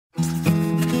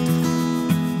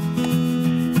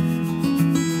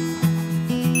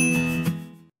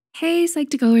Hey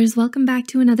Psych2Goers, welcome back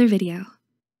to another video.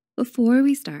 Before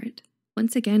we start,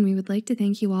 once again, we would like to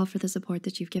thank you all for the support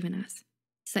that you've given us.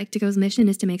 Psych2Go's mission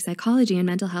is to make psychology and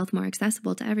mental health more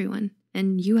accessible to everyone,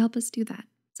 and you help us do that,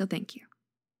 so thank you.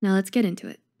 Now let's get into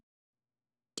it.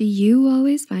 Do you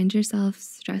always find yourself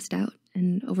stressed out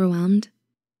and overwhelmed?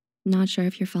 Not sure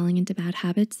if you're falling into bad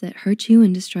habits that hurt you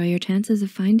and destroy your chances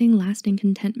of finding lasting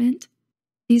contentment?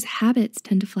 These habits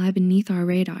tend to fly beneath our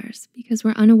radars because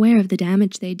we're unaware of the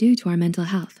damage they do to our mental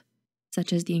health,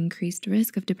 such as the increased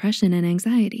risk of depression and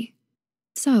anxiety.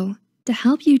 So, to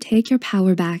help you take your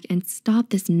power back and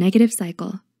stop this negative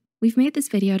cycle, we've made this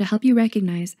video to help you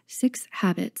recognize 6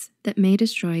 habits that may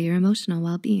destroy your emotional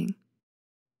well-being.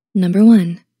 Number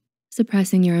 1,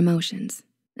 suppressing your emotions,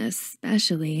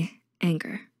 especially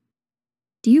anger.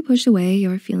 Do you push away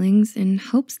your feelings in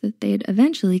hopes that they'd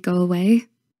eventually go away?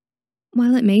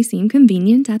 While it may seem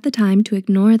convenient at the time to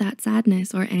ignore that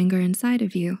sadness or anger inside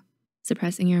of you,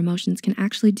 suppressing your emotions can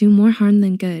actually do more harm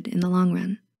than good in the long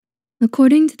run.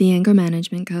 According to the anger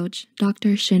management coach,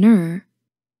 Dr. Schinnerer,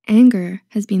 anger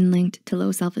has been linked to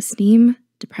low self-esteem,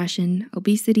 depression,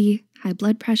 obesity, high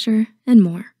blood pressure, and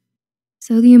more.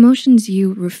 So the emotions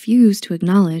you refuse to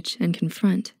acknowledge and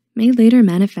confront may later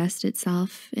manifest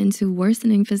itself into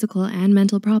worsening physical and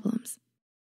mental problems.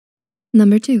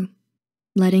 Number 2,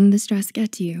 letting the stress get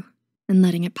to you and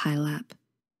letting it pile up.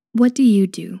 What do you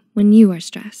do when you are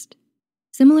stressed?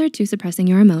 Similar to suppressing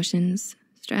your emotions,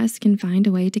 stress can find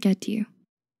a way to get to you.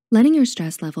 Letting your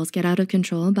stress levels get out of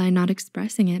control by not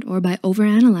expressing it or by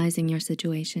overanalyzing your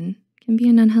situation can be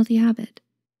an unhealthy habit.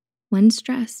 When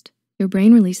stressed, your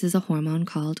brain releases a hormone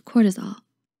called cortisol.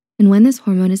 And when this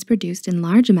hormone is produced in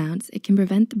large amounts, it can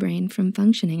prevent the brain from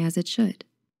functioning as it should.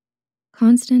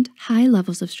 Constant, high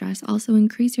levels of stress also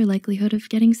increase your likelihood of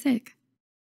getting sick.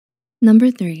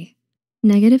 Number 3,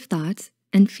 negative thoughts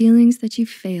and feelings that you've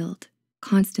failed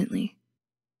constantly.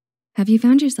 Have you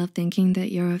found yourself thinking that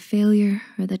you're a failure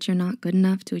or that you're not good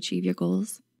enough to achieve your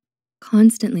goals?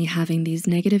 Constantly having these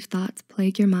negative thoughts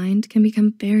plague your mind can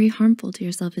become very harmful to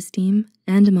your self-esteem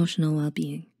and emotional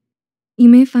well-being. You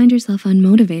may find yourself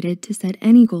unmotivated to set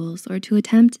any goals or to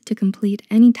attempt to complete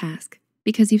any task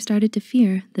because you've started to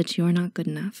fear that you're not good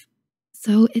enough.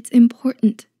 So it's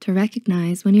important to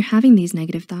recognize when you're having these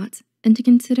negative thoughts and to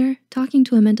consider talking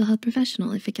to a mental health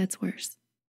professional if it gets worse.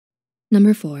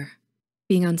 Number 4,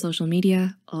 being on social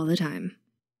media all the time.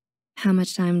 How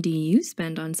much time do you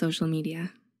spend on social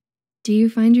media? Do you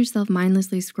find yourself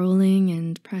mindlessly scrolling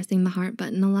and pressing the heart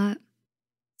button a lot?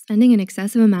 Spending an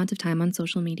excessive amount of time on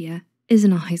social media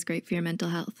isn't always great for your mental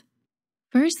health.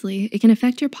 Firstly, it can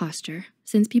affect your posture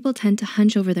since people tend to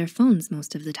hunch over their phones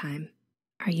most of the time.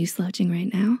 Are you slouching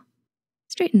right now?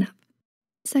 Straighten up.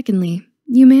 Secondly,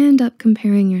 you may end up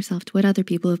comparing yourself to what other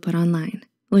people have put online,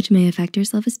 which may affect your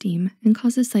self-esteem and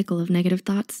cause a cycle of negative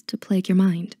thoughts to plague your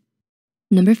mind.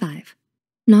 Number 5,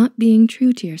 not being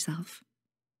true to yourself.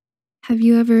 Have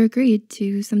you ever agreed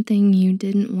to something you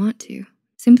didn't want to,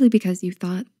 simply because you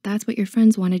thought that's what your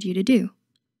friends wanted you to do?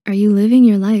 Are you living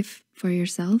your life for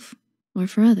yourself or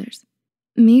for others?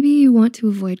 Maybe you want to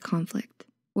avoid conflict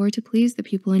or to please the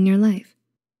people in your life,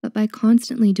 but by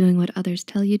constantly doing what others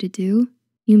tell you to do,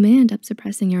 you may end up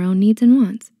suppressing your own needs and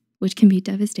wants, which can be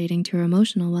devastating to your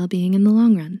emotional well-being in the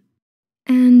long run.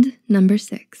 And number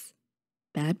 6,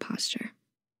 bad posture.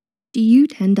 Do you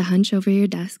tend to hunch over your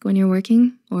desk when you're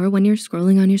working or when you're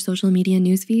scrolling on your social media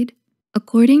newsfeed?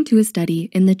 According to a study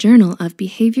in the Journal of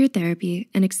Behavior Therapy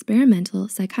and Experimental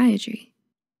Psychiatry,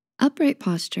 upright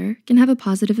posture can have a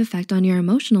positive effect on your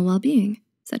emotional well-being,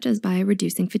 such as by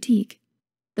reducing fatigue.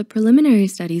 The preliminary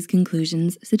study's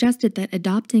conclusions suggested that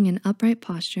adopting an upright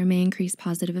posture may increase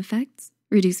positive effects,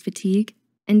 reduce fatigue,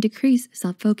 and decrease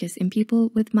self-focus in people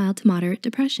with mild to moderate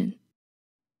depression.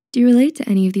 Do you relate to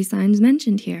any of these signs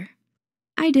mentioned here?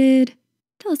 I did.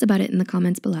 Tell us about it in the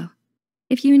comments below.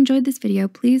 If you enjoyed this video,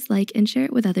 please like and share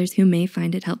it with others who may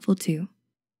find it helpful too.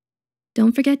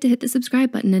 Don't forget to hit the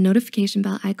subscribe button and notification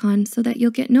bell icon so that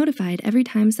you'll get notified every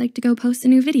time Psych2Go posts a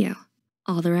new video.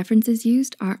 All the references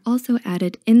used are also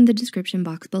added in the description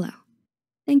box below.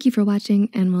 Thank you for watching,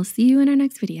 and we'll see you in our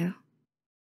next video.